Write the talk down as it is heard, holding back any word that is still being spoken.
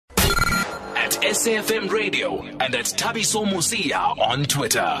at SAFM Radio and at Thabiso Mosia on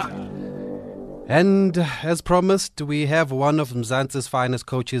Twitter. And as promised, we have one of Mzansi's finest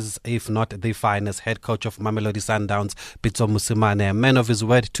coaches, if not the finest, head coach of Mamelodi Sundowns, Pitso Mosimane. A man of his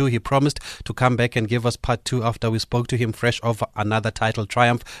word too. He promised to come back and give us part two after we spoke to him fresh off another title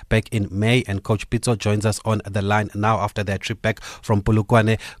triumph back in May. And Coach Pitso joins us on the line now after their trip back from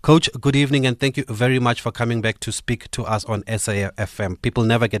Polokwane. Coach, good evening and thank you very much for coming back to speak to us on SAFM. People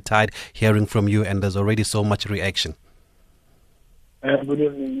never get tired hearing from you and there's already so much reaction. Good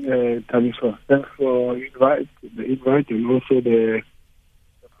evening, Thabiso. Thanks for the invite and also the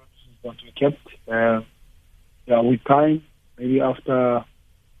promises that we kept. With time, maybe after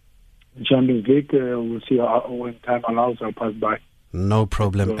the Champions League, we'll see when time allows, I'll pass by. No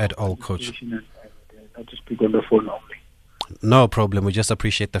problem at all, Coach. And not to speak on the phone only. No problem. We just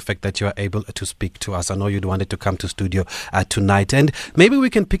appreciate the fact that you are able to speak to us. I know you'd wanted to come to studio tonight. And maybe we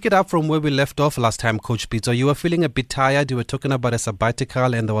can pick it up from where we left off last time, Coach Pitso. You were feeling a bit tired. You were talking about a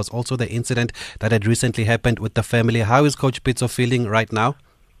sabbatical and there was also the incident that had recently happened with the family. How is Coach Pitso feeling right now?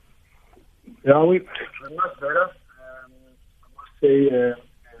 Yeah, I'm much better. I must say a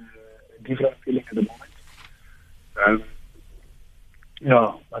different feeling at the moment.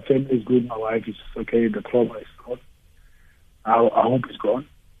 My family is good. My wife is okay. The trauma is gone. I hope it's gone,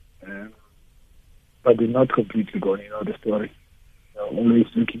 but it's not completely gone. You know the story. Always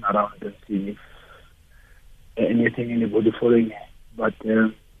looking around and seeing if anybody following. But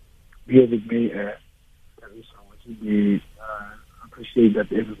be with me. I appreciate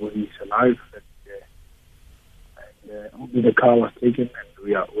that everybody is alive. And only the car was taken, and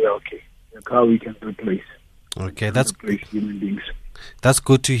we are okay. The car we can replace. Okay, that's replace human beings. That's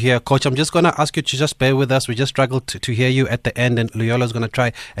good to hear. Coach, I'm just going to ask you to just bear with us. We just struggled to hear you at the end, and Loyola is going to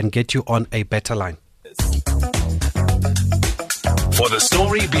try and get you on a better line. For the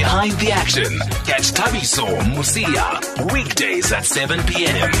story behind the action, catch Thabiso Mosia weekdays at 7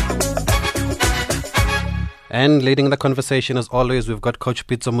 p.m. And leading the conversation, as always, we've got Coach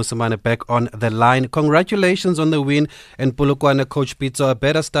Pitso Mosimane back on the line. Congratulations on the win in Polokwane, Coach Pitso. A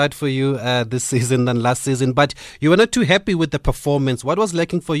better start for you this season than last season. But you were not too happy with the performance. What was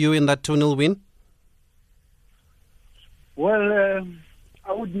lacking for you in that 2-0 win? Well,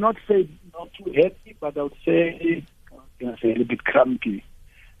 I would not say not too happy, but I would say, a little bit crumpy.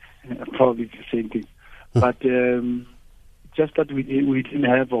 Probably the same thing. But just that we didn't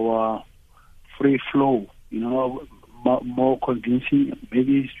have our free flow. More convincing.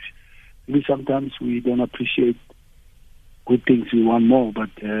 Maybe sometimes we don't appreciate good things. We want more, but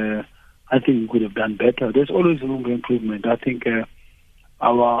I think we could have done better. There's always room for improvement. I think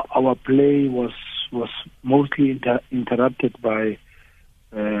our play was mostly interrupted by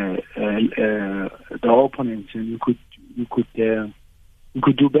the opponents, and we could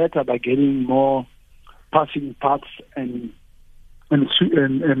do better by getting more passing paths and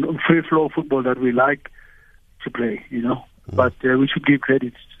free flow football that we like to play, But we should give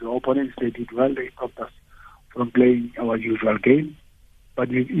credit to the opponents. They did well. They stopped us from playing our usual game. But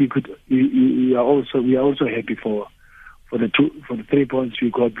we are also happy for the 3 points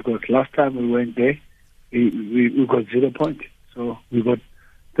we got, because last time we went there, we got 0 points. So we got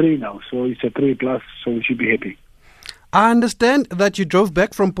 3 now. So it's a 3+. So we should be happy. I understand that you drove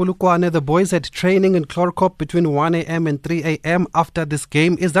back from Polokwane. The boys had training in Chlorkop between 1 a.m. and 3 a.m. after this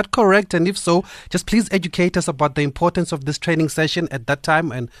game. Is that correct? And if so, just please educate us about the importance of this training session at that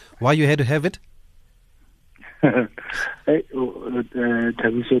time and why you had to have it. But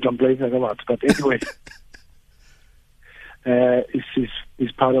anyway,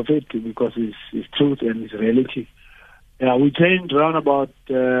 it's part of it because it's truth and it's reality. Yeah, we trained around about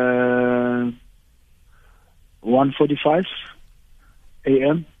 1:45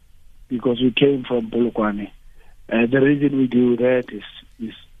 a.m. because we came from Polokwane. The reason we do that is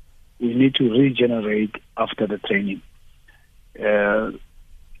we need to regenerate after the training to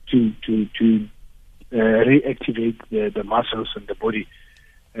reactivate the muscles and the body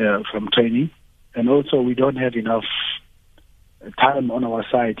from training. And also we don't have enough time on our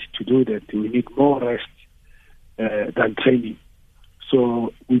side to do that. We need more rest than training.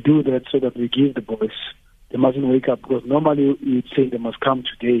 So we do that so that we give the boys, they mustn't wake up, because normally you'd say they must come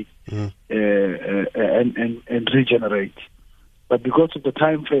today and regenerate. But because of the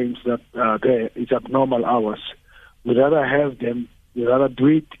time frames that are there, it's abnormal hours. We'd rather have them, we'd rather do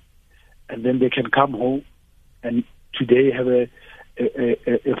it, and then they can come home and today have a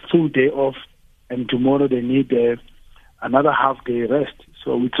full day off, and tomorrow they need another half day rest.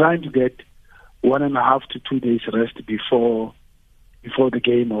 So we're trying to get 1.5 to 2 days rest before the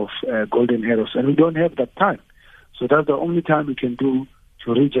game of Golden Arrows, and we don't have that time. So that's the only time we can do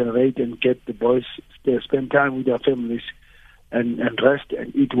regenerate and get the boys spend time with their families and rest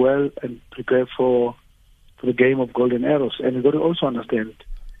and eat well and prepare for the game of Golden Arrows. And you've got to also understand,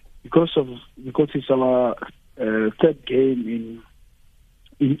 because it's our third game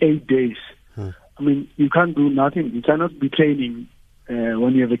in 8 days. I mean, you can't do nothing. You cannot be training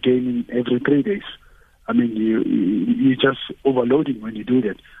when you have a game in every 3 days. I mean, you're just overloading when you do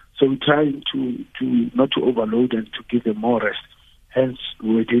that. So we're trying to not to overload and to give them more rest. Hence,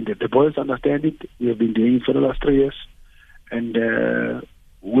 we're doing that. The boys understand it. We have been doing it for the last 3 years. And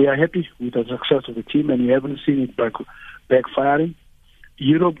we are happy with the success of the team, and we haven't seen it backfiring.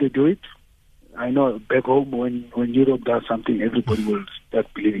 Europe, they do it. I know back home, when Europe does something, everybody will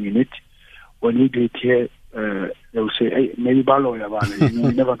start believing in it. When we do it here, they will say, hey, maybe Balo, you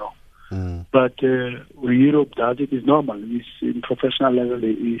never know. But when Europe does it, it's normal. It's in professional level,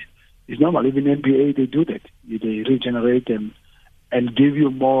 it's normal. Even NBA, they do that. They regenerate and give you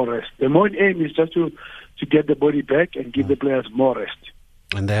more rest. The main aim is just to get the body back and give the players more rest.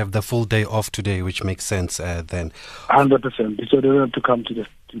 And they have the full day off today, which makes sense then. 100%. So they don't have to come to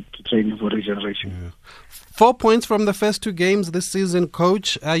training for regeneration. Yeah. 4 points from the first 2 games this season,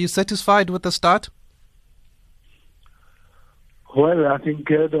 Coach. Are you satisfied with the start? Well, I think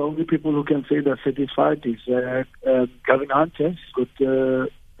the only people who can say they're satisfied is Gavin Hunt. He's got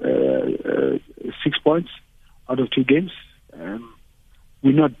 6 points out of 2 games.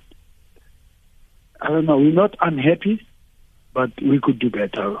 We're not unhappy, but we could do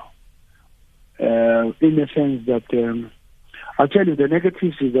better. In the sense that, I'll tell you, the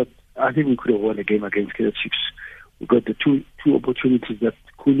negatives is that I think we could have won the game against Kaizer Chiefs. We got the two opportunities that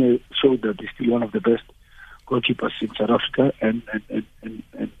Kune showed that he's still one of the best goalkeepers in South Africa, and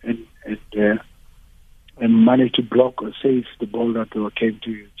managed to block or save the ball that came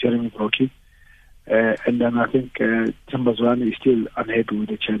to Jeremy Brockie. And then I think Tambazwane is still unhappy with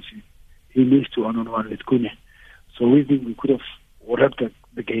the chance he missed 1-on-1 with Kune. So we think we could have wrapped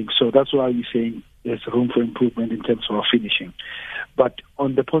the game. So that's why we're saying there's room for improvement in terms of our finishing. But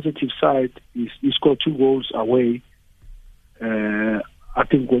on the positive side, you score 2 goals away. I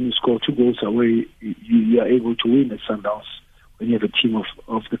think when you score 2 goals away, you are able to win at Sundowns. When you have a team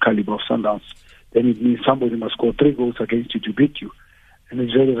of the caliber of Sundowns, then it means somebody must score 3 goals against you to beat you. And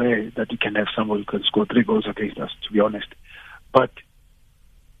it's very rare that you can have somebody who can score 3 goals against us, to be honest. But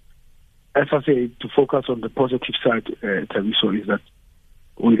as I say, to focus on the positive side, Tabiso, is that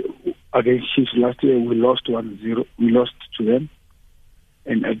against Chiefs last year, we lost 1-0. We lost to them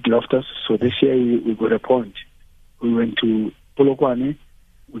and at Loftus. So this year, we got a point. We went to Polokwane.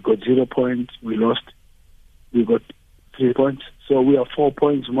 We got 0 points. We lost. We got 3 points. So we are 4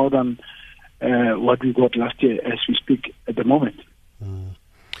 points more than what we got last year as we speak at the moment.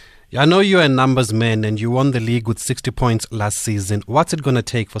 I know you're a numbers man and you won the league with 60 points last season. What's it going to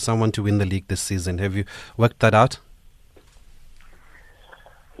take for someone to win the league this season? Have you worked that out?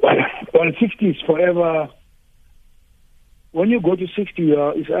 Well, 60 is forever. When you go to 60,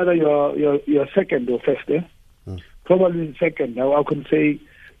 it's either you're second or first. Probably second. Now I can say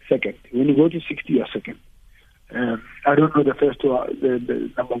second. When you go to 60, you're second. I don't know the first two.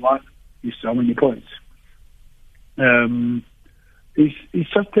 The number one is how many points. It's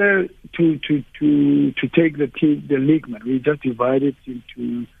just to take the league, man. We just divide it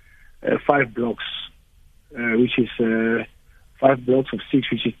into 5 blocks, which is 5 blocks of 6,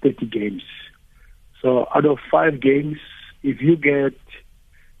 which is 30 games. So out of 5 games, we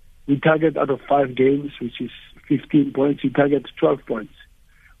target out of 5 games, which is 15 points, we target 12 points.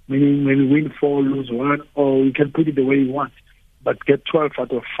 Meaning when we win 4, lose 1, or you can put it the way you want, but get 12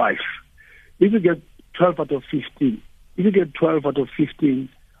 out of 5. If you get 12 out of 15, if you get 12 out of 15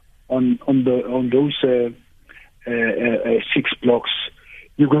 on those 6 blocks,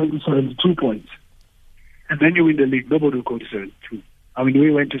 you're going to 72 points. And then you win the league, nobody will go to 72. I mean,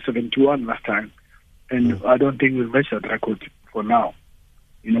 we went to 71 last time, and I don't think we'll match that record for now.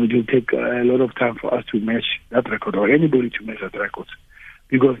 You know, it will take a lot of time for us to match that record, or anybody to match that record.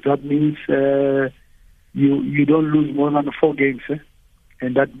 Because that means you don't lose more than 4 games,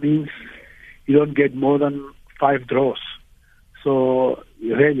 and that means you don't get more than 5 draws. So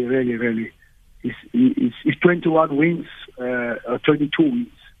really, it's 21 wins or 22 wins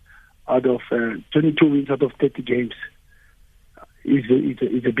out of 22 wins out of 30 games.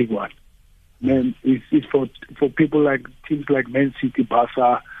 Is a big one. Man, it's for people like teams like Man City,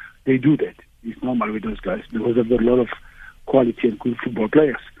 Barca. They do that. It's normal with those guys because they've got a lot of quality and good football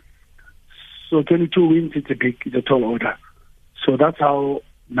players. So 22 wins, it's a tall order. So that's how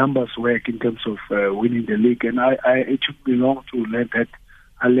numbers work in terms of winning the league. And it took me long to learn that.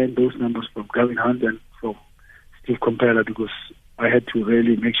 I learned those numbers from Gavin Hunt and from Steve Komphela because I had to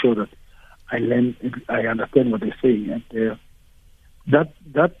really make sure that I understand what they're saying, and that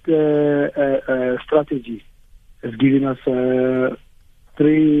strategy has given us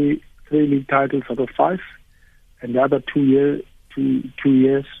three league titles out of 5, and the other 2 years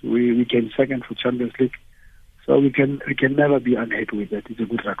we came second for Champions League. So we can never be unhappy with that. It's a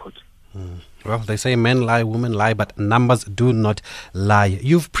good record. Well, they say men lie, women lie, but numbers do not lie.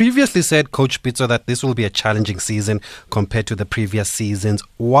 You've previously said, Coach Pitso, that this will be a challenging season compared to the previous seasons.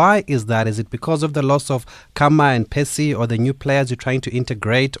 Why is that? Is it because of the loss of Kama and Percy, or the new players you're trying to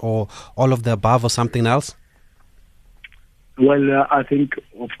integrate, or all of the above, or something else? Well, I think,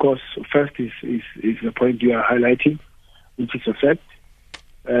 of course, first is the point you are highlighting, which is a fact.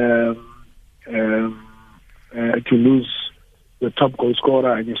 To lose the top goal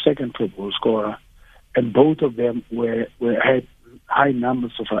scorer and your second top goal scorer, and both of them had high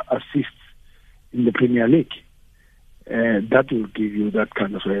numbers of assists in the Premier League. That will give you that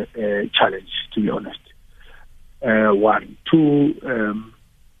kind of a challenge, to be honest. 1, 2,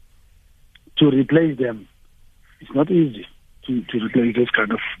 to replace them, it's not easy to replace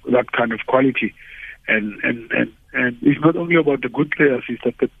that kind of quality, and it's not only about the good players; it's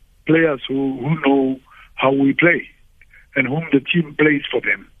that the players who know how we play, and whom the team plays for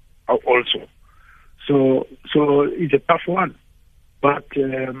them also. So it's a tough one. But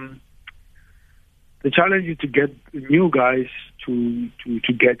the challenge is to get new guys to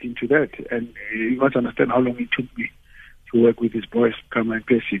get into that. And you must understand how long it took me to work with these boys, Kama and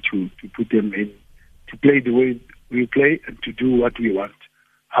Percy, to put them in, to play the way we play and to do what we want,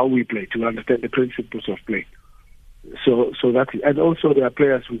 how we play, to understand the principles of play. So that, and also there are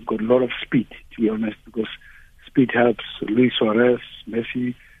players who've got a lot of speed, to be honest, because speed helps. Luis Suarez,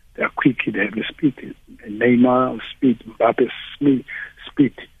 Messi, they are quick, they have the speed. Neymar, speed. Mbappe, speed.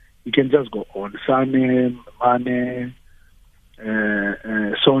 You can just go on. Sane, Mane,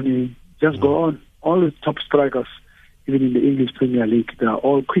 Sonny, just go on. All the top strikers, even in the English Premier League, they are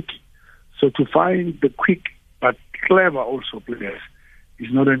all quick. So to find the quick but clever also players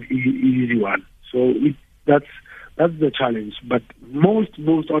is not an easy one. So that's the challenge. But most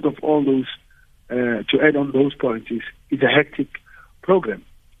out of all those, to add on those points, is a hectic program.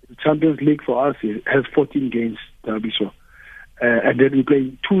 The Champions League for us has 14 games, Tabiso. And then we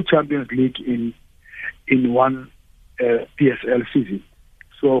play 2 Champions League in one PSL season.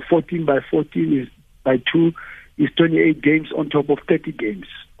 So 14 by 14 by 2 is 28 games on top of 30 games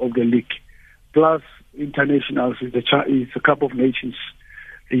of the league. Plus internationals is a Cup of Nations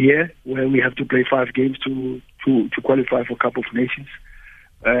a year, where we have to play 5 games to qualify for Cup of Nations.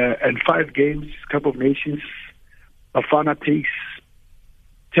 And 5 games, Cup of Nations, Bafana takes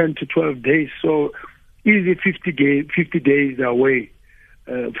 10 to 12 days. So easy 50 days away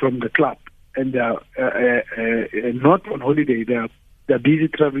from the club. And they are not on holiday. They're busy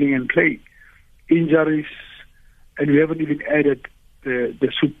traveling and playing. Injuries, and we haven't even added the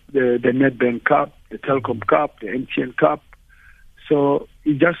Nedbank Cup, the Telkom Cup, the MTN Cup. So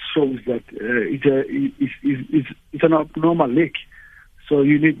it just shows that it's an abnormal league. So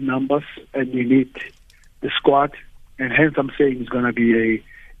you need numbers and you need the squad, and hence I'm saying it's going to be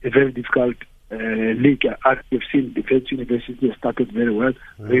a very difficult league. As you've seen, the Wits University has started very well,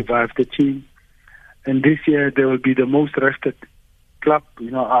 revived the team, and this year they will be the most rested club.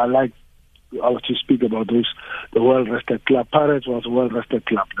 You know, I was to speak about the well-rested club. Pirates was a well-rested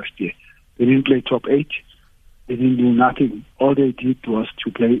club last year. They didn't play top 8. They didn't do nothing. All they did was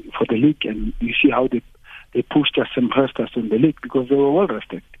to play for the league, and you see how they pushed us and pressed us in the league because they were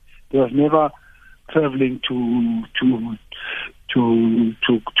well-rested. They was never traveling to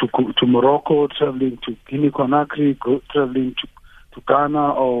Morocco, traveling to Guinea-Conakry, traveling to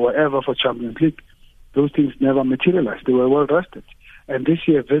Ghana or wherever for Champions League. Those things never materialized. They were well-rested. And this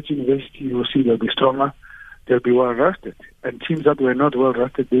year, Wits University, you will see they'll be stronger. They'll be well-rested. And teams that were not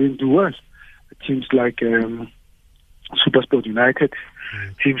well-rested, they didn't do well. Teams like SuperSport United,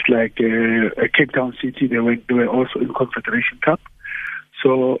 teams like Cape Town City, they were also in Confederation Cup.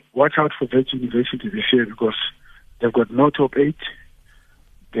 So watch out for Wits University this year because they've got no top 8.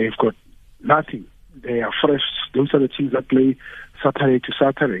 They've got nothing. They are fresh. Those are the teams that play Saturday to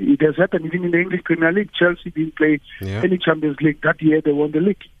Saturday. It has happened even in the English Premier League. Chelsea didn't play any Champions League. That year they won the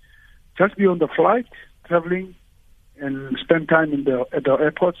league. Just be on the flight, traveling, and spend time at the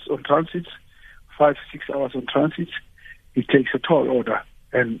airports on transits, 5-6 hours on transits. It takes a tall order,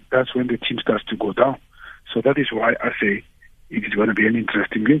 and that's when the team starts to go down. So that is why I say it is going to be an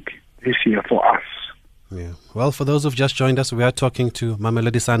interesting league this year for us. Yeah. Well, for those who've just joined us, we are talking to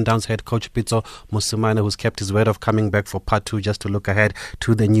Mamelodi Sundowns head coach Pitso Mosimane, who's kept his word of coming back for part 2 just to look ahead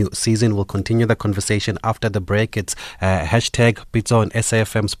to the new season. We'll continue the conversation after the break. It's hashtag Pitso on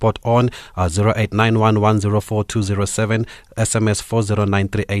SAFM Sport on 0891104207, SMS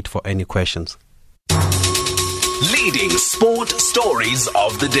 40938 for any questions. Leading sport stories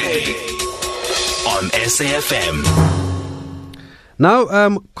of the day on SAFM.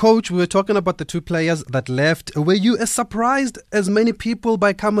 Now, Coach, we were talking about the 2 players that left. Were you as surprised as many people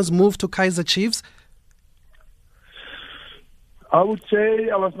by Khama's move to Kaizer Chiefs? I would say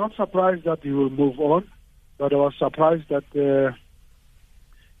I was not surprised that he will move on, but I was surprised that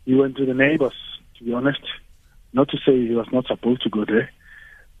he went to the neighbors, to be honest. Not to say he was not supposed to go there,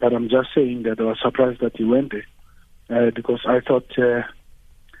 but I'm just saying that I was surprised that he went there because I thought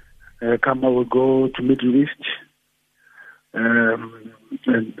Khama would go to Middle East. Or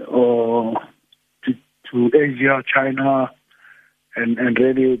to Asia, China, and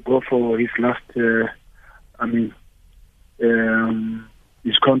really go for his last.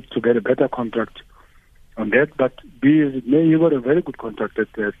 He's going to get a better contract on that. But he got a very good contract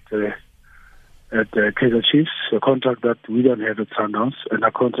at Kaizer Chiefs, a contract that we don't have at Sundowns, and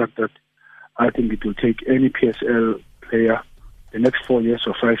a contract that I think it will take any PSL player the next 4 years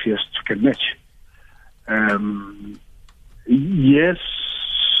or 5 years to can match. Yes,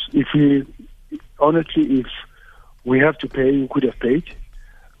 if we have to pay, we could have paid,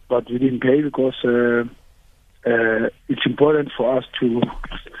 but we didn't pay because it's important for us to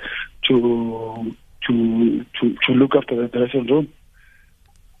look after the dressing room.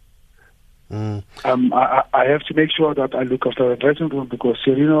 I have to make sure that I look after the dressing room because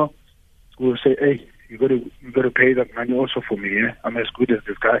Serino will say, "Hey, you got to pay that money also for me. Yeah? I'm as good as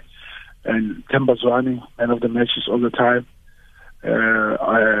this guy." And Themba Zwane, man of the matches all the time.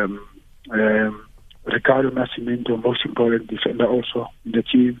 Ricardo Nascimento, most important defender also in the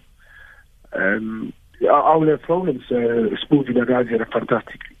team. I will have problems smoothing the guys had a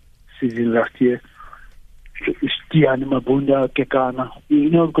fantastic season last year. Stiani Mabunda, Kekana.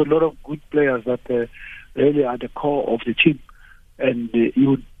 We've got a lot of good players that really are the core of the team. And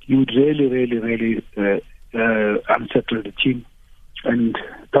you would really unsettle the team. And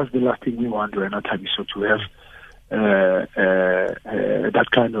that's the last thing we want when not having so to have that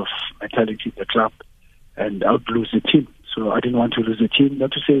kind of mentality in the club and out-lose the team. So I didn't want to lose the team.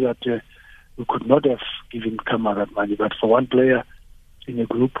 Not to say that we could not have given Khama that money, but for one player in a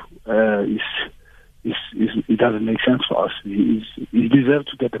group, it doesn't make sense for us. He deserves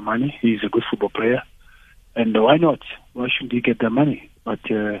to get the money. He's a good football player. And why not? Why shouldn't he get the money? But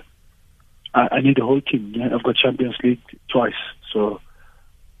I need the whole team. Yeah? I've got Champions League twice. So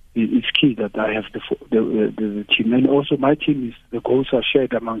it's key that I have the team. And also my team, the goals are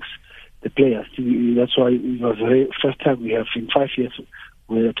shared amongst the players. That's why it was the first time we have in 5 years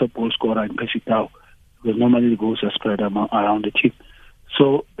we're the top goal scorer in Pacific now. Because normally the goals are spread around the team.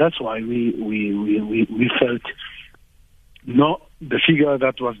 So that's why we felt no, the figure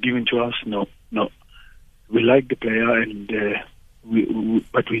that was given to us, no. We like the player and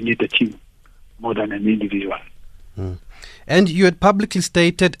but we need the team more than an individual. And you had publicly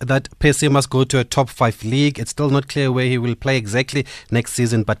stated that Percy must go to a top 5 league. It's still not clear where he will play exactly next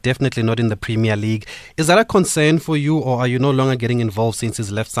season, but definitely not in the Premier League. Is that a concern for you, or are you no longer getting involved since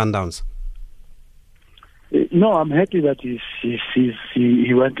he's left Sundowns? No, I'm happy that he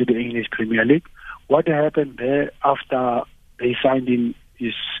went to the English Premier League. What happened there after they signed him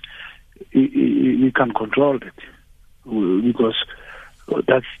is we can't control it because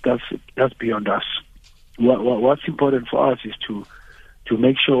that's beyond us. What's important for us is to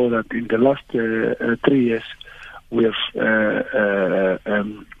make sure that in the last 3 years we have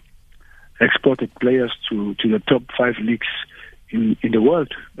exported players to the top 5 leagues in the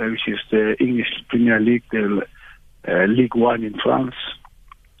world, which is the English Premier League, the League One in France,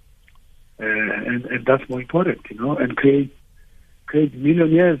 and that's more important, and create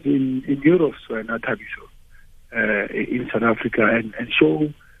millionaires in Europe, so not having so in South Africa, and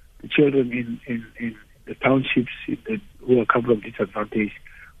show the children in the townships who are come from disadvantaged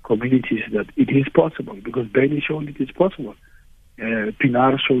communities that it is possible, because Benny showed it is possible,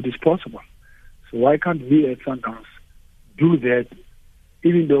 Pinar showed it is possible. So why can't we at Sundowns do that,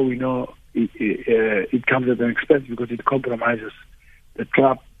 even though we know it comes at an expense because it compromises the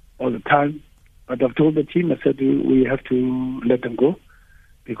club all the time? But I've told the team, I said we have to let them go,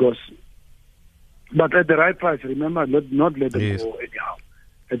 but at the right price. Remember, not let them go anyhow.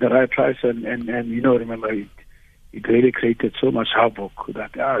 At the right price, and remember, it really created so much havoc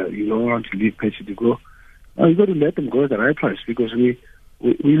that you don't want to leave Pesci to go. No, you got to let them go at the right price, because we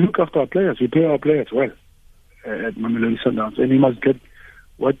look after our players. We pay our players well. at Mamelodi Sundowns, and he must get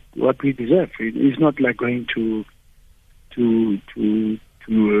what we deserve. It's not like going to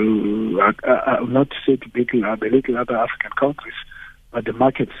not to say to belittle other African countries, but the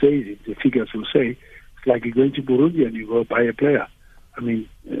market says it, the figures will say, it's like you're going to Burundi and you go buy a player. I mean,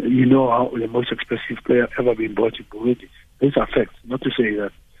 you know how the most expensive player ever been bought in Burundi. These are facts, not to say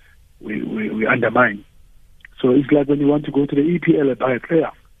that we undermine. So it's like when you want to go to the EPL and buy a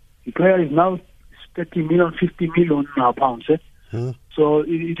player. The player is now 30 million, 50 million pounds. So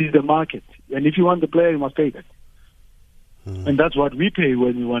it is the market. And if you want the player, you must pay that. And that's what we pay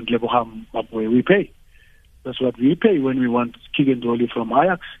when we want Lebohang Mabwe. We pay. That's what we pay when we want Keegan Dolly from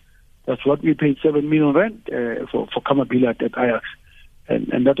Ajax. That's what we paid 7 million rand for Kamabila at Ajax.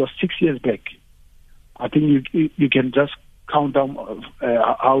 And that was 6 years back. I think you can just count down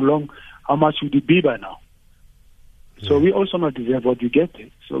how much would it be by now. So we also not deserve what we get.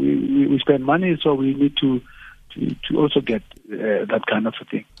 So we spend money, so we need to also get that kind of a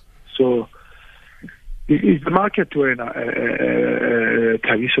thing. So it's the market to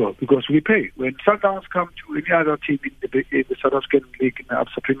Taviso, because we pay. When Sundowns come to any other team in the South African League, in the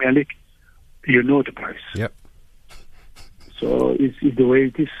Absa Premier League, you know the price. Yep. So it's the way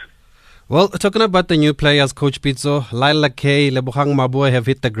it is. Well, talking about the new players, Coach Pitso, Lyle Lakay, Lebohang Mabwe have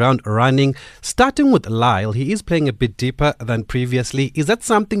hit the ground running. Starting with Lyle, he is playing a bit deeper than previously. Is that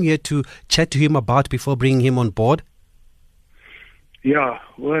something you had to chat to him about before bringing him on board? Yeah,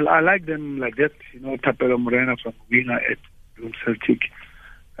 well, I like them like that. You know, Tapelo Morena from winger at Celtic,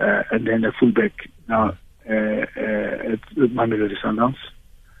 and then the fullback now at Mamelodi Sundowns.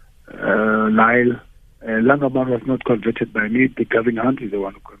 Lyle. Langerman was not converted by me. The Gavin Hunt is the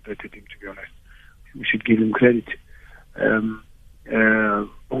one who converted him, to be honest. We should give him credit. Ongani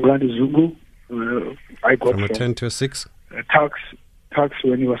Zungu, I got from a 10 to a 6. Tax,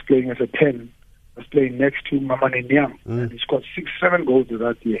 when he was playing as a 10, was playing next to Mamane Nyam. And he scored 6-7 goals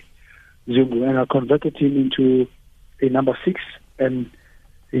that year, Zungu. And I converted him into a number 6. And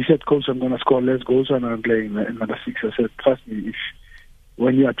he said, Coach, I'm going to score less goals when I'm playing number 6. I said, trust me,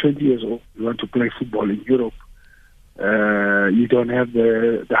 when you are 20 years old, you want to play football in Europe, you don't have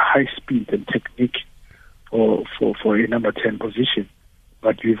the high speed and technique for a number 10 position.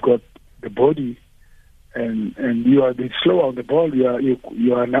 But you've got the body, and you are a bit slow on the ball. You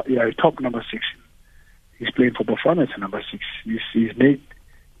are a top number 6. He's playing for Bafana as a number 6. He's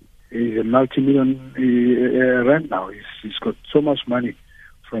a multi-million rand now. He's got so much money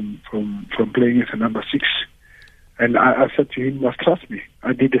from playing as a number 6. And I said to him, must trust me.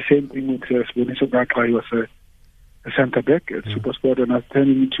 I did the same thing with Sboniso Gaka. He was a centre back at SuperSport, and I was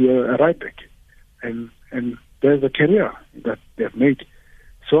turning him into a right back. And there's a career that they've made.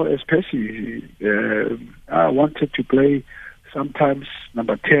 So especially, I wanted to play sometimes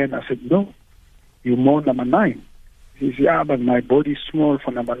number 10. I said, no, you're more number 9. He said, yeah, but my body's small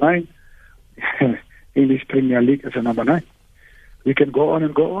for number 9. English Premier League as a number 9. We can go on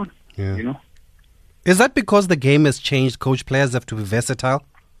and go on, you know. Is that because the game has changed, Coach? Players have to be versatile?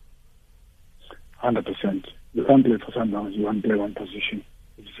 100%. You can't play for Sundowns, you can't play one position.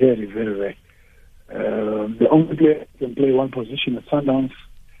 It's very, very rare. The only player who can play one position at Sundowns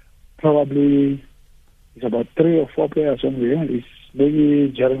probably is about 3 or 4 players only. It's maybe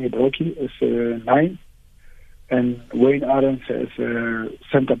Jeremy Brockie as a 9, and Wayne Arons as a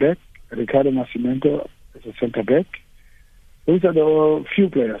centre-back, Ricardo Nascimento as a centre-back. Those are the few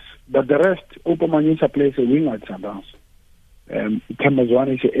players. But the rest, Opa Manyisa plays a winger at Sundowns.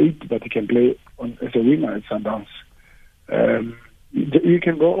 Kambazwana is an 8, but he can play as a winger at Sundowns. You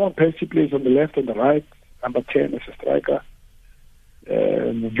can go on. Percy plays on the left and the right. Number 10 as a striker.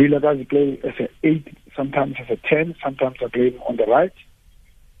 Vilakazi plays as an 8, sometimes as a 10. Sometimes I play him on the right.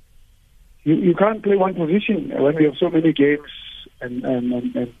 You can't play one position when we have so many games and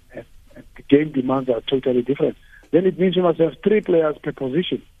the game demands are totally different. Then it means you must have 3 players per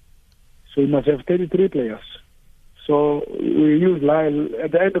position. So you must have 33 players. So we use Lyle.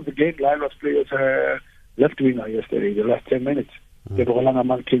 At the end of the game, Lyle was playing as a left winger yesterday, the last 10 minutes. The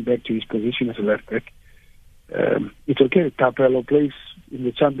Bolangaman came back to his position as a left back. It's okay. Tapelo plays in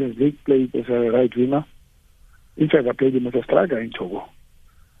the Champions League, played as a right winger. In fact, I played him as a striker in Togo.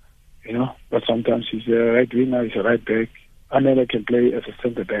 You know, but sometimes he's a right winger, he's a right back. Another can play as a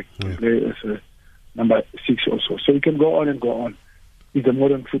centre back, can play as a number 6 also. So you can go on and go on. It's a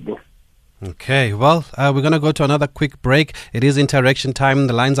modern football. Okay, well, we're going to go to another quick break. It is interaction time.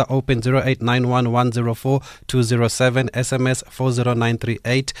 The lines are open 0891104207, SMS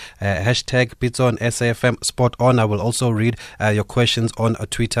 40938, hashtag Pitso on SAFM Spot On. I will also read your questions on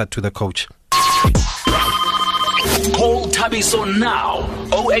Twitter to the coach. Call Tabiso now.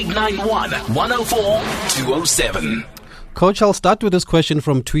 0891 104 207. Coach, I'll start with this question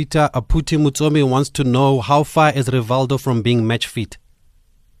from Twitter. Aputi Mutsomi wants to know, how far is Rivaldo from being match fit?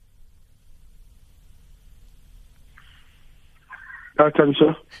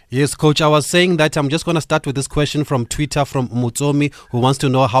 Yes, Coach, I was saying that I'm just going to start with this question from Twitter from Mutsomi, who wants to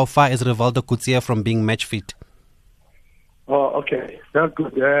know how far is Rivaldo Coetzee from being match fit? Oh, okay. That's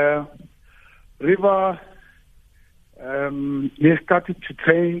good. Riva, he started to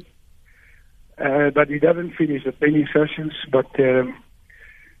train, but he doesn't finish the training sessions, but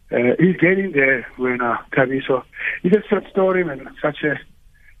he's getting there when Tabiso. It's a sad story, man. Such a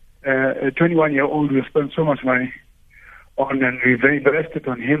 21-year-old, we spent so much money on, and we very invested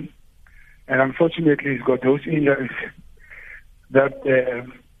on him. And unfortunately, he's got those injuries that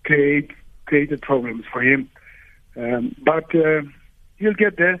created problems for him. But he'll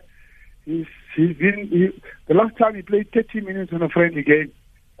get there. The last time he played 30 minutes on a friendly game,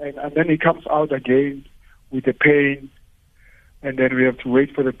 and then he comes out again with the pain, and then we have to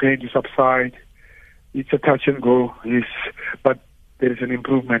wait for the pain to subside. It's a touch and go. But there is an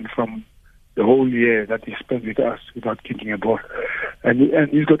improvement from the whole year that he spent with us without kicking a ball, and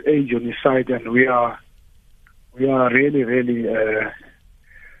he's got age on his side, and we are really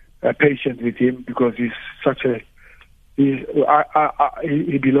patient with him, because he's such a he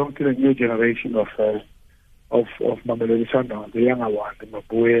belongs to the new generation of Mamelodi Sundowns, the younger one, the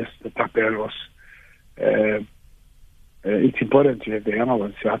Mabuyes, the Tapelos. It's important to have the younger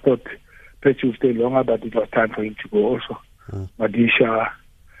ones. I thought Petty would stay longer, but it was time for him to go also. Madisha.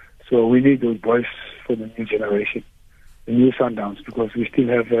 So we need those boys for the new generation, the new Sundowns, because we still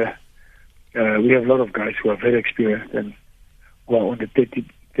have we have a lot of guys who are very experienced and who are on the 30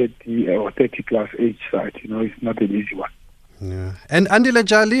 or 30 plus age side. It's not an easy one. Yeah. And Andile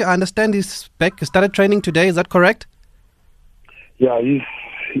Jali, I understand he's back. He started training today. Is that correct? Yeah,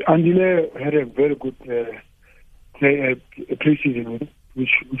 Andile had a very good pre-season,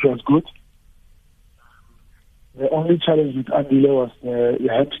 which was good. The only challenge with Andile was the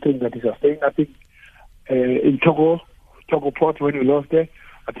hamstring that he sustained. I think in Togo Port, when we lost there,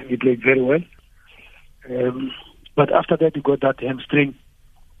 I think he played very well. But after that, he got that hamstring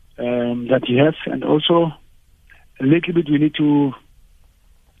that he has, and also a little bit we need to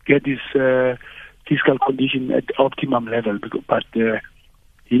get his physical condition at optimum level. But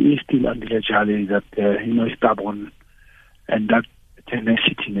he is still Andile Jali, that he's stubborn, and that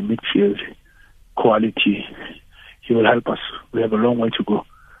tenacity in the midfield quality. He will help us. We have a long way to go.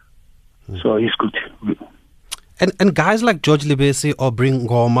 So he's good. And guys like George Libesi or Bring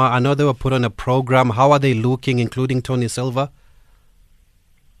Ngoma, I know they were put on a program. How are they looking, including Tony Silva?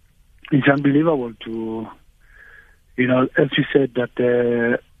 It's unbelievable to, as you said, that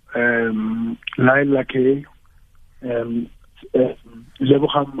Lyle Lake,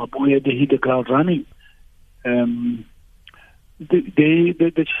 Leboham Mabuye, they hit the ground running. The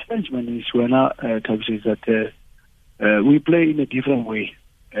challenge, man, is when is that we play in a different way.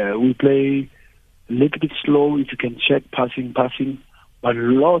 We play a little bit slow, if you can check, passing, but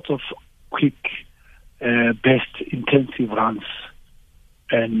lots of quick, best intensive runs.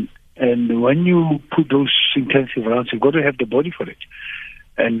 And when you put those intensive runs, you've got to have the body for it.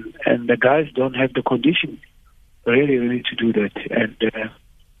 And the guys don't have the condition really to do that.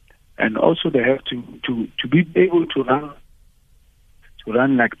 And also they have to be able to run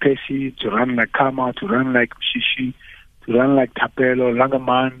like Pessi, to run like Kama, to run like Shishi, to run like Tapelo,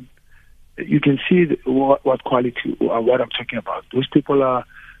 Langerman. You can see what quality, what I'm talking about. Those people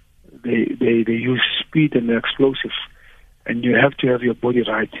they use speed and they're explosive, and you have to have your body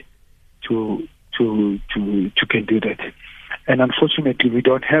right to can do that. And unfortunately, we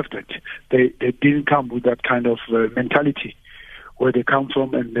don't have that. They didn't come with that kind of mentality where they come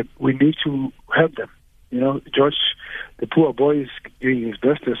from, and we need to help them. George, the poor boy, is doing his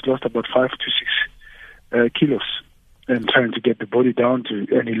best. He's lost about 5 to 6 kilos and trying to get the body down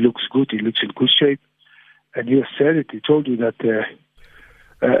and he looks good. He looks in good shape. And he has said it. He told you that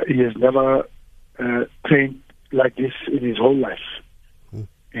he has never trained like this in his whole life, in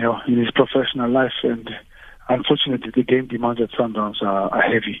his professional life. And unfortunately, the game demands at Sundowns are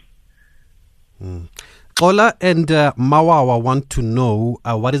heavy. Ola and Mawawa want to know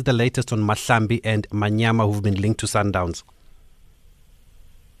what is the latest on Mahlambi and Manyama, who've been linked to Sundowns.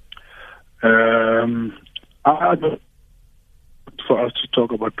 I don't for us to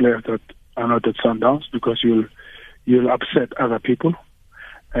talk about players that are not at Sundowns, because you'll upset other people.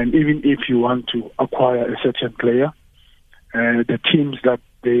 And even if you want to acquire a certain player, the teams that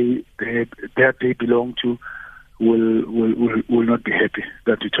they belong to will not be happy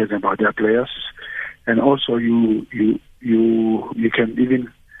that you're talking about their players. and also you can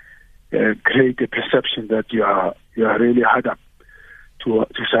even create a perception that you are really hard up to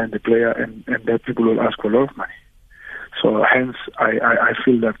sign the player, and that people will ask for a lot of money. So hence, I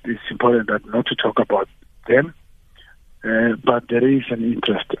feel that it's important that not to talk about them, but there is an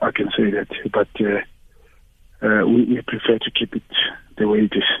interest, I can say that, but we prefer to keep it the way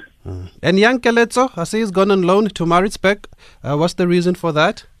it is. And young Keletso, I see he's gone on loan to Maritzburg. What's the reason for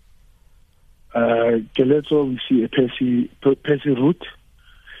that? Keletso, we see a Percy route.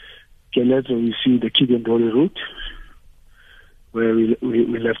 Keletso, we see the Keegan Dolly route, where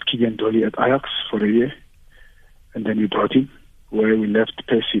we left Keegan Dolly at Ajax for a year, and then we brought him, where we left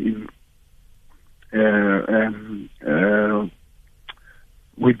Percy in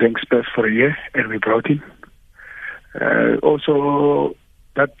with Bank Spurs for a year, and we brought him. Also,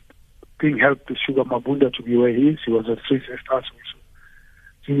 that thing helped Sugar Mabunda to be where he is. He was at 3 stars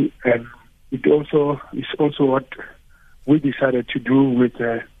also. And it also is also what we decided to do with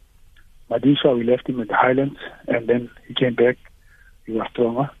Madisha. We left him at the Highlands, and then he came back. He was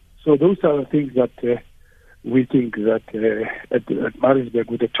stronger. So those are the things that we think that at Maritzburg,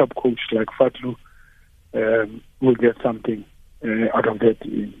 with a top coach like Fatlu, we'll get something out of that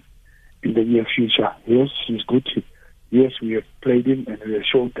in the near future. Yes, he's good. Yes, we have played him and we have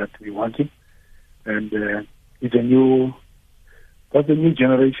shown that we want him. And it's that's a new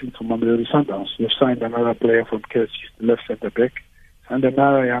generation from Mamelodi Sundowns. We've signed another player from KC, the left centre back, and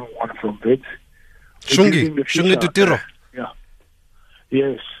another young one from Wits. Shungi Tutiro. Yeah.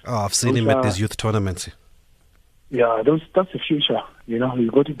 Yes. Oh, I've seen him at these youth tournaments. Yeah, that's the future. You know,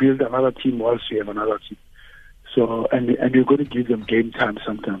 you've got to build another team whilst you have another team. So, and you've got to give them game time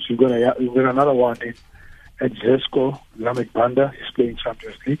sometimes. You've got another one at Zesco, Lamek Banda. He's playing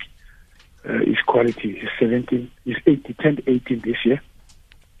Champions League. His quality, he's 17. He's 18 this year.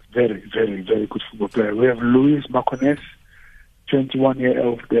 Very, very, very good football player. We have Luis Macones,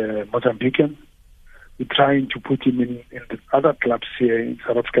 21-year-old Mozambican. We're trying to put him in the other clubs here in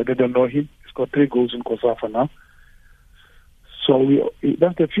South Africa. They don't know him. He's got 3 goals in COSAFA now. So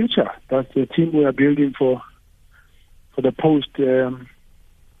that's the future. That's the team we are building for the post.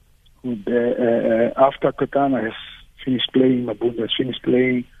 After Kotana has finished playing, Mabunda has finished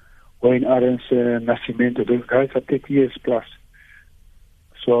playing, Wayne Arons, Nascimento, those guys are 30 years plus.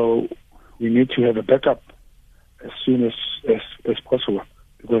 So we need to have a backup as soon as possible,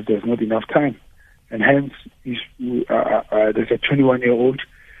 because there's not enough time. And hence, there's a 21-year-old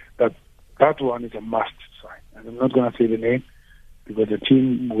that one is a must sign. And I'm not going to say the name, because the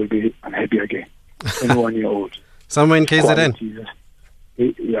team will be unhappy again. 21-year-old. Somewhere in KZN?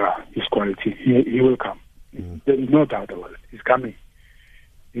 Yeah, his quality. He will come. There is no doubt about it. He's coming.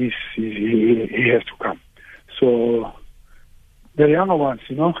 He has to come. So the younger ones,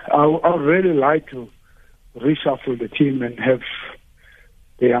 you know, I would really like to reshuffle the team and have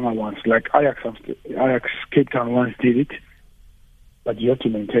the younger ones, like Ajax Cape Town once did it, but you have to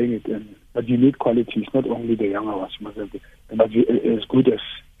maintain it. But you need quality. It's not only the younger ones. You must have as good as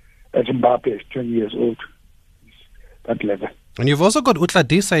Mbappe is 20 years old. That level. And you've also got Utla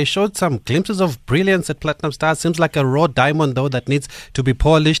Disa. He showed some glimpses of brilliance at Platinum Stars. Seems like a raw diamond, though, that needs to be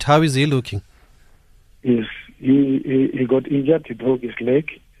polished. How is he looking? Yes, he got injured. He broke his leg.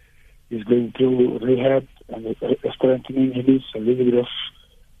 He's going through rehab and strengthening. He needs a little bit of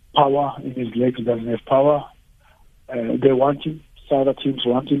power in his legs. He doesn't have power. They want him. Other teams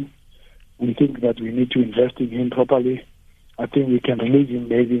want him. We think that we need to invest in him properly. I think we can release him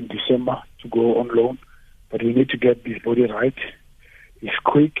maybe in December to go on loan. But we need to get his body right. He's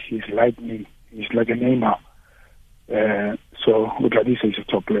quick, he's lightning, he's like a Neymar. So Utladisa is a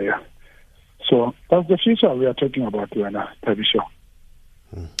top player. So that's the future we are talking about, Luana Tabisho.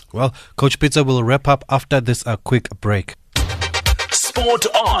 Well, Coach Pitso will wrap up after this quick break. Sport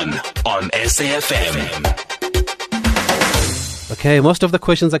on SAFM. Okay, most of the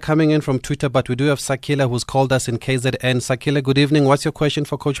questions are coming in from Twitter, but we do have Sakila who's called us in KZN. Sakila, good evening. What's your question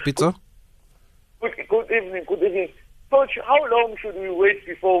for Coach Pitso? Good evening. Coach, how long should we wait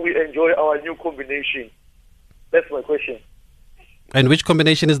before we enjoy our new combination? That's my question. And which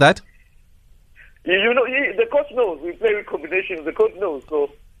combination is that? You know, the coach knows. We play with combinations. The coach knows.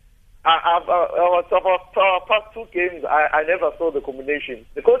 So, our past 2 games, I never saw the combination.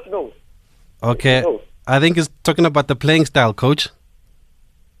 The coach knows. Okay. Knows. I think he's talking about the playing style, Coach.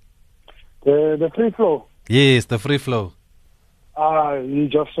 The free flow. Yes, the free flow. You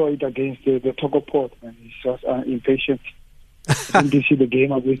just saw it against the Togo Port, and he's just impatient. Didn't you see the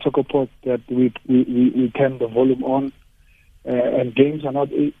game against Togo Port that we turned the volume on, and games are not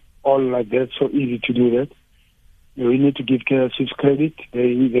all like that, so easy to do that. We need to give Kaizer Chiefs credit.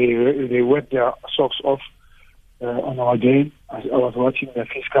 They worked their socks off on our game. I was watching the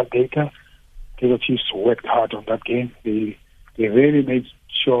physical data. Kaizer Chiefs worked hard on that game. They really made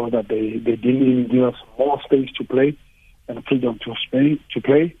sure that they didn't even give us more space to play and freedom to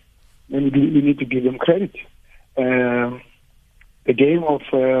play. And we need to give them credit. The game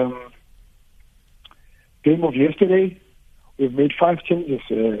of yesterday, we've made 5 changes,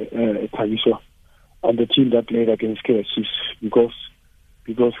 Thabiso, on the team that played against Kaizer Chiefs because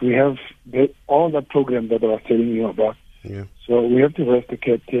we have all that program that I was telling you about. Yeah. So we have to rest the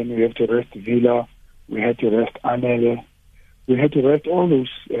captain, we have to rest Villa, we had to rest Anele, we had to rest all those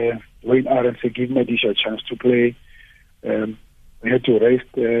Wayne Arends, give Madisha a chance to play. We had to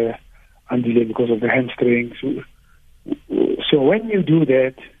rest Andile because of the hamstrings. So when you do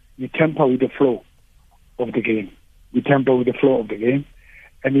that, you tamper with the flow of the game. You tamper with the flow of the game,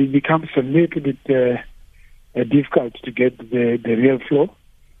 and it becomes a little bit difficult to get the real flow.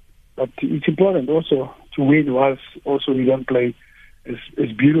 But it's important also to win whilst also we don't play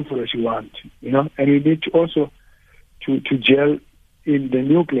as beautiful as you want, And we need to also to gel in the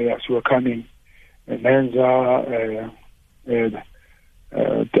new players who are coming, Menza,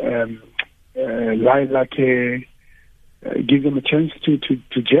 Lailake, give them a chance to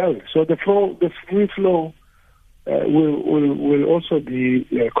gel. So the free flow will also be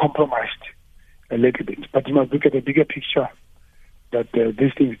compromised a little bit. But you must look at the bigger picture that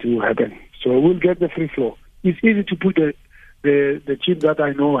these things do happen. So we'll get the free flow. It's easy to put the team that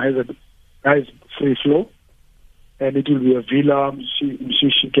I know has a nice free flow, and it will be a Villa,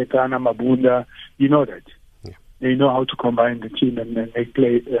 Mshishi, Ketana, Mabunda. You know that. Yeah. They know how to combine the team and make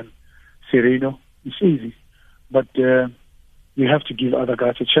play Sereno. It's easy. But we have to give other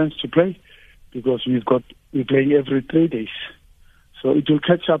guys a chance to play because we're playing every 3 days. So it will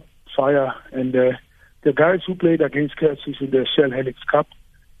catch up fire. And the guys who played against Kaizer Chiefs in the Shell Helix Cup,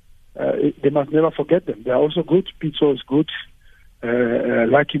 they must never forget them. They're also good. Pitso is good.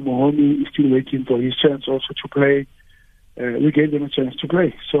 Lucky Mohomi is still waiting for his chance also to play. We gave them a chance to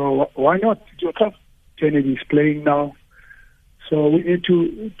play. So why not? Your cup. Kennedy is playing now. So we need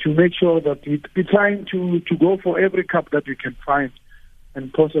to make sure that we're trying to go for every cup that we can find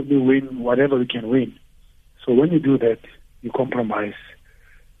and possibly win whatever we can win. So when you do that, you compromise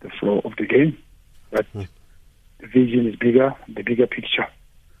the flow of the game. But the vision is bigger, the bigger picture.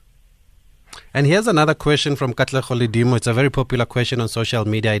 And here's another question from Katlego Ledimo. It's a very popular question on social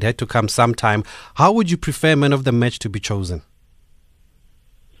media. It had to come sometime. How would you prefer man of the match to be chosen?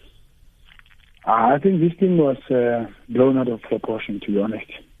 I think this thing was blown out of proportion, to be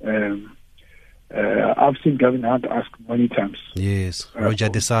honest. I've seen Gavin Hunt ask many times. Yes, Roger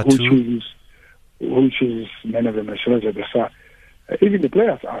Dessau too. Who chooses man of the match? Roger Dessau. Even the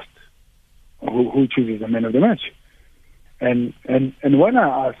players asked who chooses the man of the match. And when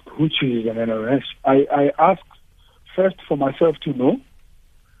I ask who chooses the man of the match, I ask first for myself to know,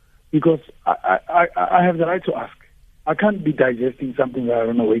 because I have the right to ask. I can't be digesting something that I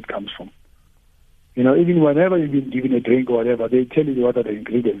don't know where it comes from. Even whenever you've been given a drink or whatever, they tell you what are the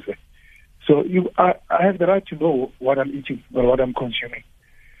ingredients. So I have the right to know what I'm eating or what I'm consuming.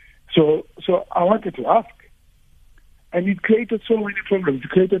 So I wanted to ask. And it created so many problems. It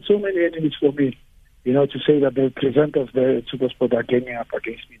created so many enemies for me, to say that the presenters, the SuperSport are ganging up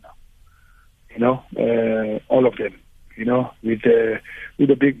against me now. All of them, with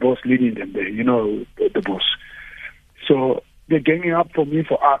the big boss leading them there, the boss. So they're ganging up for me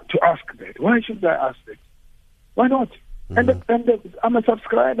to ask that. Why should I ask that? Why not? Mm-hmm. And I'm a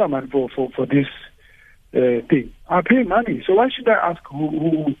subscriber, man, for this thing. I pay money, so why should I ask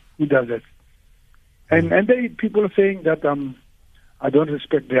who does it? And people are saying that I don't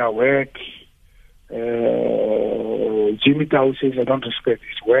respect their work. Jimmy Tau says I don't respect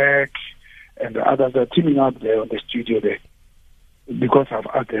his work, and the others are teaming up there on the studio there because I've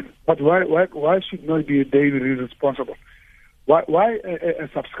asked them. But why should not be they be responsible? Why a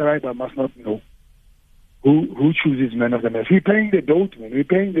subscriber must not know who chooses man of the match? We're paying the dote, man. We're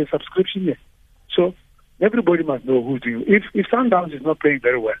paying the subscription here. So everybody must know who's doing. If Sundowns is not playing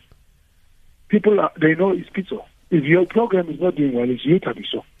very well, people they know it's Pitso. If your program is not doing well, it's you,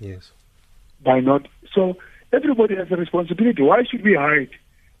 Thabiso. Yes. By not. So everybody has a responsibility. Why should we hide?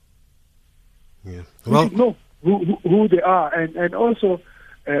 Yeah. We should know who they are, and also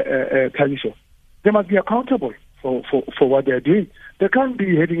Thabiso. They must be accountable for what they're doing. They can't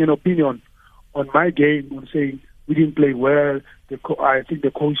be having an opinion on my game on saying we didn't play well. I think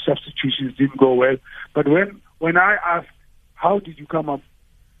the coach substitutions didn't go well. But when I asked, how did you come up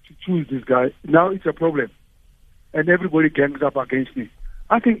to choose this guy? Now it's a problem, and everybody gangs up against me.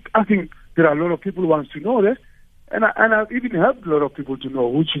 I think there are a lot of people who want to know that, And I've even helped a lot of people to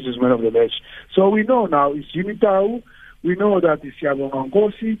know who chooses man of the match. So we know now it's Jimmy Tau, we know that it's Siyabonga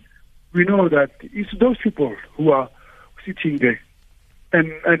Nkosi, we know that it's those people who are sitting there,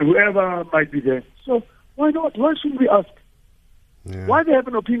 and whoever might be there. So why not? Why shouldn't we ask? Yeah. Why they have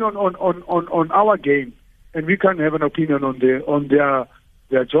an opinion on our game, and we can't have an opinion on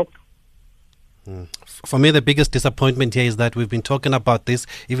their job? For me, the biggest disappointment here is that we've been talking about this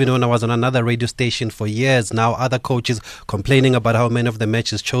even when I was on another radio station for years now. Other coaches complaining about how man of the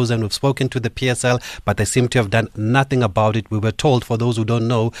match is chosen. We've spoken to the PSL, but they seem to have done nothing about it. We were told, for those who don't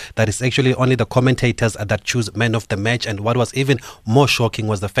know, that it's actually only the commentators that choose man of the match. And what was even more shocking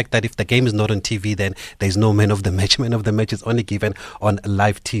was the fact that if the game is not on TV, then there's no man of the match. Man of the match is only given on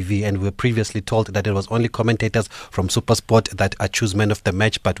live TV. And we were previously told that it was only commentators from SuperSport that choose man of the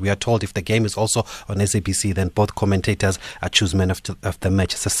match. But we are told if the game is also on SABC, then both commentators choose man of the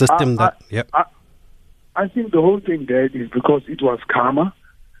match. It's a system I think the whole thing there is because it was Karma,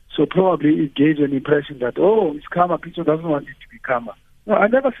 so probably it gave an impression that, oh, it's Karma, Pitso doesn't want it to be Karma. No, I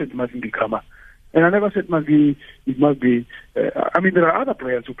never said it mustn't be Karma. And I never said it must be. I mean, there are other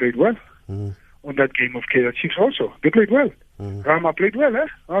players who played well on that game of Kaizer Chiefs also. They played well. Rama played well.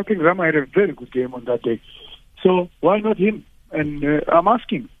 I think Rama had a very good game on that day. So why not him? And I'm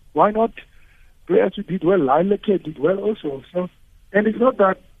asking, why not players who did well? Laileke did well also. So, and it's not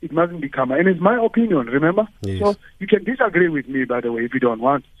that it mustn't be Karma. And it's my opinion, remember? Yes. So you can disagree with me, by the way, if you don't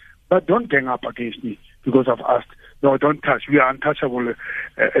want. But don't gang up against me because I've asked. No, don't touch. We are untouchable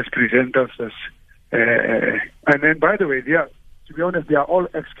as presenters. And then, by the way, to be honest, they are all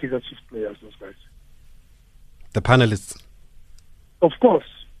ex-Kaizer Chiefs players, those guys. The panelists? Of course.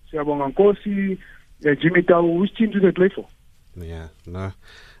 Siyabonga Nkosi, Jimmy Tau, which team do they play for? Yeah, no.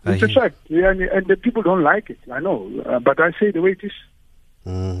 It's a fact. Yeah, and the people don't like it, I know. But I say the way it is.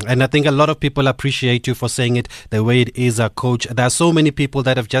 And I think a lot of people appreciate you for saying it the way it is, Coach. There are so many people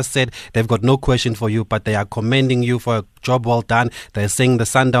that have just said they've got no question for you, but they are commending you for a job well done. They're saying the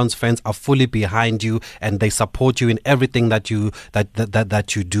Sundowns fans are fully behind you and they support you in everything that you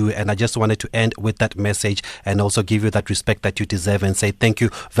do. And I just wanted to end with that message and also give you that respect that you deserve and say thank you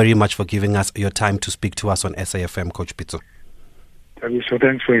very much for giving us your time to speak to us on SAFM, Coach Pitso. So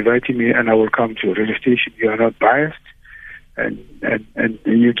thanks for inviting me, and I will come to your radio station. You are not biased, and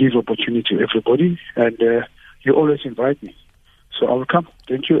you give opportunity to everybody, and you always invite me. So I will come.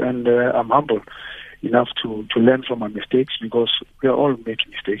 Thank you, and I'm humble enough to learn from my mistakes because we are all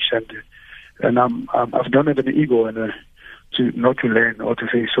making mistakes, and I've done it with an ego and not to learn or to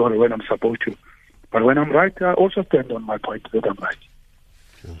say sorry when I'm supposed to, but when I'm right, I also stand on my point that I'm right.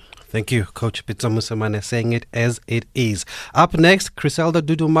 Thank you, Coach Pitso Mosimane, saying it as it is. Up next, Criselda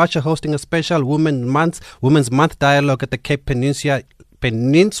Dudu-Marcha hosting a special Women's Month dialogue at the Cape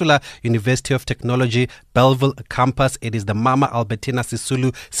Peninsula University of Technology, Belleville campus. It is the Mama Albertina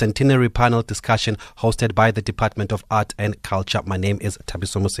Sisulu Centenary Panel discussion hosted by the Department of Art and Culture. My name is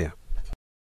Thabiso Mosia.